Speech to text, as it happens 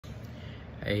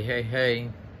Hey.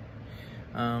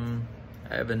 I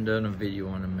haven't done a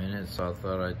video in a minute, so I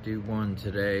thought I'd do one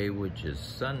today, which is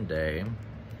Sunday,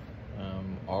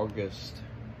 August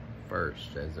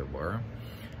 1st, as it were.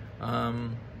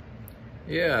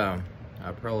 Yeah,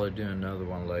 I'll probably do another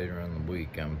one later in the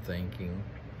week, I'm thinking.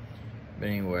 But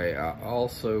anyway, I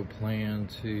also plan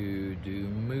to do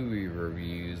movie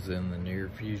reviews in the near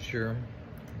future,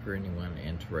 for anyone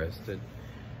interested.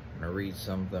 I'm gonna read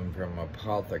something from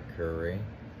Apothecary.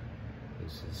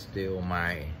 This is still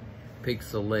my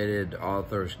pixelated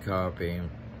author's copy.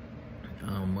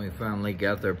 We finally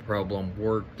got their problem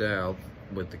worked out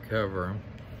with the cover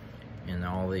and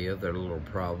all the other little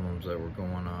problems that were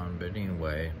going on. But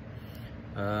anyway,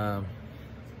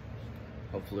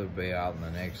 hopefully it'll be out in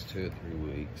the next 2 or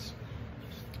 3 weeks.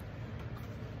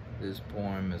 This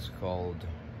poem is called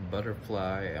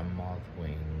Butterfly and Moth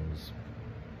Wings.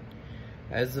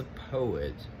 As a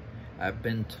poet, I've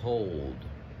been told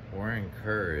or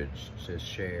encouraged to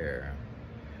share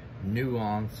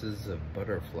nuances of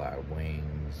butterfly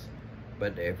wings,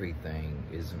 but everything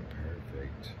isn't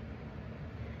perfect.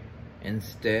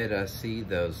 Instead, I see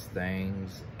those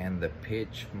things and the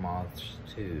pitch moths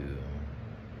too.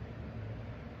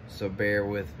 So bear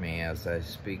with me as I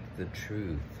speak the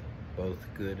truth,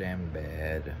 both good and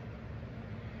bad.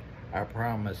 I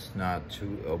promise not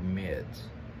to omit,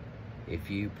 if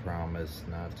you promise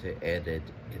not to edit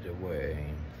it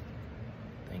away.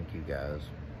 Thank you, guys.